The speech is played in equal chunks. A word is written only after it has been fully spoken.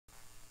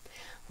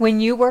When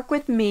you work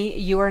with me,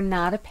 you are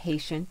not a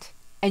patient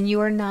and you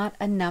are not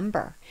a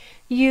number.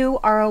 You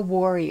are a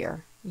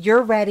warrior.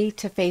 You're ready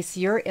to face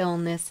your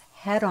illness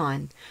head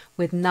on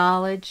with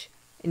knowledge,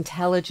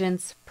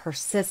 intelligence,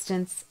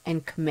 persistence,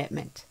 and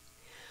commitment.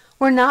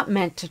 We're not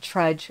meant to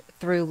trudge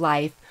through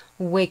life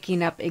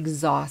waking up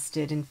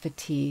exhausted and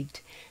fatigued,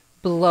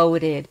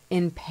 bloated,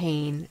 in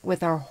pain,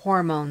 with our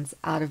hormones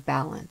out of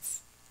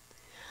balance.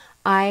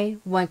 I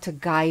want to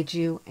guide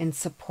you and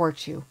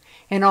support you,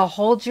 and I'll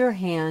hold your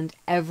hand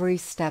every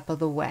step of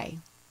the way.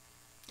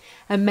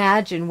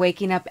 Imagine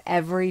waking up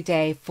every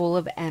day full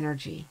of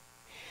energy,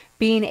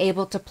 being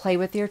able to play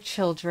with your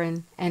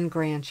children and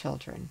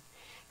grandchildren,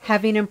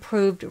 having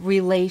improved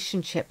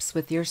relationships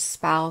with your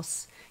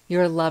spouse,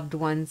 your loved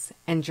ones,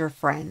 and your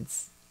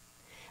friends.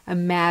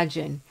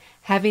 Imagine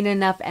having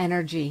enough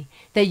energy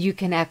that you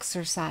can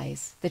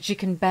exercise, that you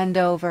can bend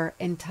over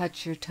and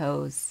touch your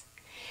toes,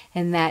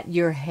 and that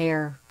your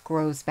hair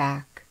grows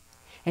back,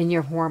 and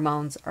your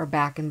hormones are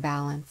back in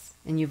balance,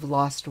 and you've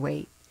lost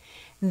weight.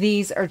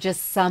 These are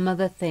just some of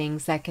the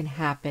things that can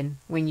happen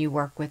when you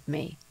work with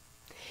me.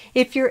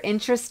 If you're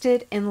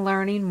interested in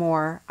learning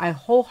more, I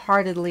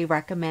wholeheartedly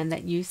recommend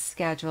that you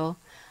schedule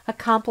a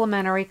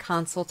complimentary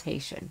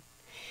consultation.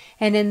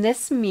 And in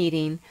this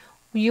meeting,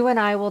 you and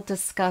I will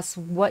discuss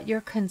what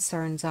your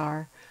concerns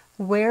are,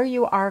 where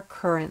you are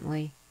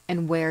currently,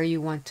 and where you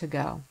want to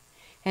go,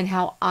 and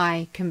how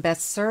I can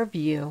best serve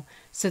you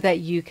so that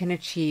you can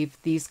achieve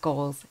these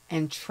goals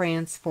and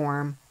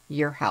transform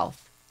your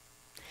health.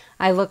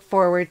 I look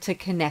forward to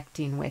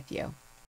connecting with you.